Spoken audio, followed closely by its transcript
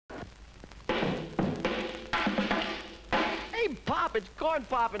Pop, it's corn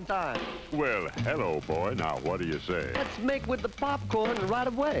popping time. Well, hello, boy. Now, what do you say? Let's make with the popcorn right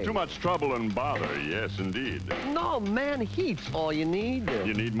away. Too much trouble and bother, yes, indeed. No, man, heat's all you need.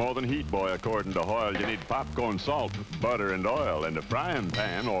 You need more than heat, boy, according to Hoyle. You need popcorn, salt, butter, and oil, and a frying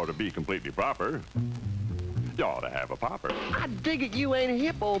pan ought to be completely proper. You ought to have a popper. I dig it you ain't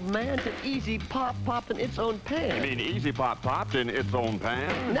hip, old man, to Easy Pop popping its own pan. You mean Easy Pop popped in its own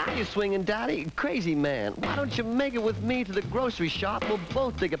pan? Now you're swinging, Daddy. Crazy man. Why don't you make it with me to the grocery shop? We'll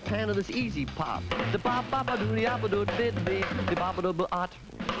both dig a pan of this Easy Pop. The pop pop a doo apple doo did the pop a doo ot.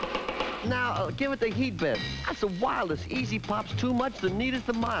 Now, give it the heat bed. That's the wildest. Easy Pop's too much, the neatest,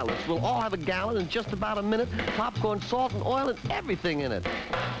 the mildest. We'll all have a gallon in just about a minute. Popcorn, salt, and oil, and everything in it.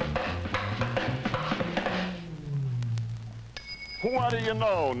 What do you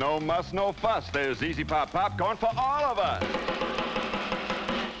know? No muss, no fuss. There's Easy Pop popcorn for all of us.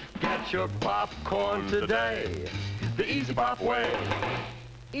 Get your popcorn today. The Easy Pop way.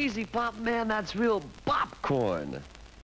 Easy Pop, man, that's real popcorn.